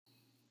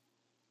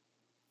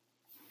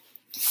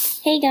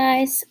Hey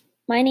guys,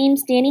 my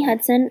name's Danny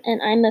Hudson,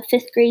 and I'm a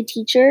fifth grade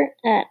teacher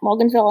at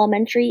Morgansville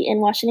Elementary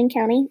in Washington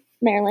County,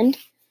 Maryland.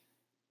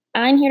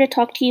 I'm here to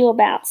talk to you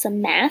about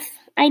some math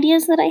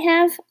ideas that I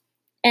have.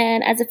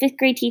 And as a fifth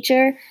grade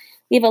teacher,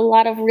 we have a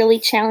lot of really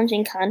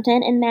challenging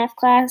content in math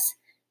class.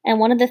 And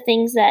one of the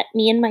things that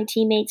me and my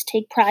teammates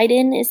take pride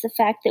in is the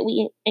fact that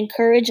we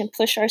encourage and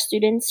push our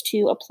students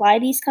to apply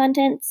these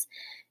contents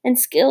and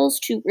skills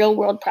to real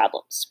world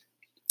problems.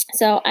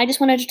 So I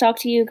just wanted to talk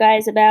to you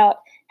guys about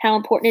how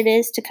important it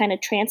is to kind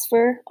of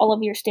transfer all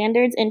of your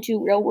standards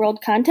into real world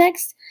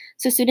context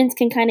so students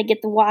can kind of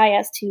get the why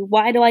as to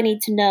why do I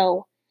need to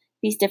know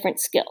these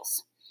different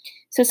skills.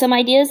 So some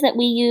ideas that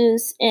we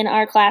use in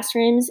our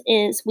classrooms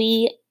is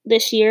we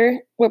this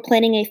year we're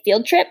planning a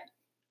field trip,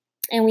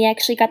 and we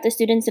actually got the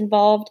students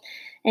involved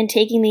in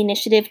taking the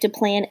initiative to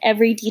plan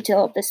every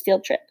detail of this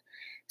field trip.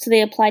 So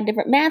they applied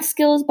different math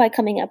skills by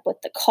coming up with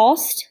the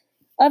cost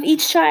of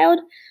each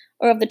child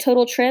or of the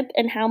total trip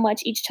and how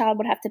much each child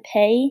would have to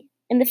pay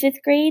in the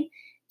fifth grade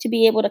to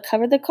be able to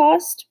cover the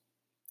cost.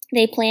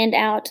 They planned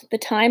out the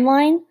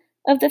timeline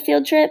of the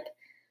field trip.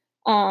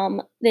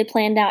 They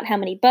planned out how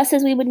many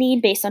buses we would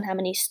need based on how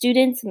many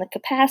students and the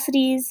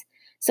capacities.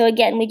 So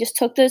again, we just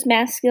took those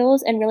math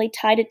skills and really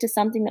tied it to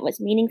something that was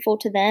meaningful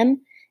to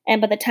them. And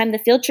by the time the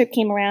field trip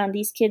came around,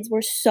 these kids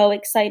were so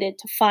excited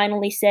to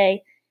finally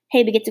say,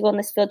 hey, we get to go on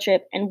this field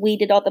trip, and we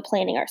did all the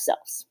planning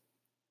ourselves.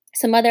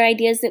 Some other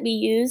ideas that we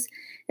use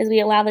is we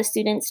allow the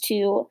students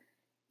to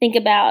think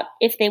about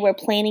if they were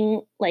planning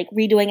like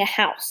redoing a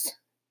house,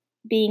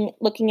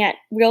 looking at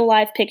real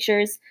life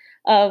pictures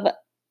of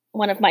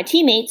one of my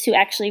teammates who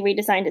actually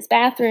redesigned his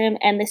bathroom,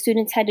 and the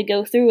students had to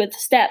go through with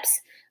steps.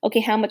 Okay,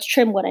 how much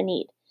trim would I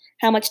need?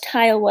 How much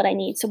tile would I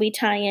need? So we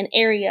tie in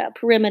area,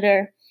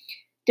 perimeter,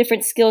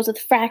 different skills with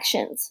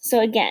fractions. So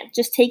again,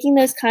 just taking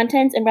those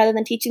contents and rather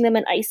than teaching them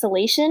in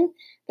isolation,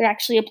 they're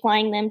actually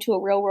applying them to a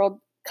real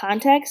world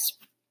context,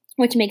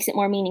 which makes it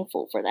more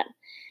meaningful for them.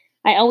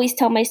 I always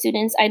tell my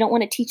students I don't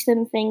want to teach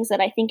them things that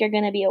I think are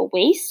going to be a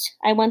waste.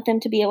 I want them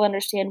to be able to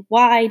understand,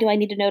 why do I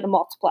need to know to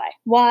multiply?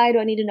 Why do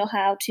I need to know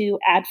how to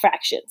add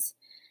fractions?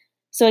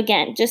 So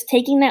again, just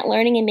taking that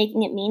learning and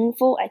making it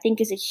meaningful, I think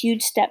is a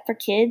huge step for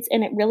kids,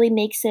 and it really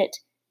makes it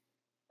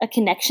a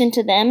connection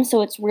to them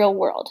so it's real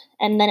world.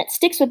 And then it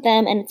sticks with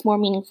them and it's more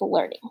meaningful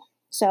learning.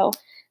 So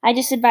I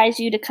just advise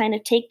you to kind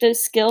of take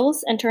those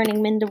skills and turning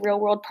them into real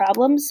world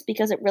problems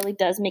because it really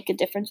does make a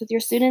difference with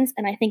your students,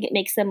 and I think it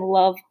makes them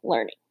love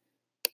learning.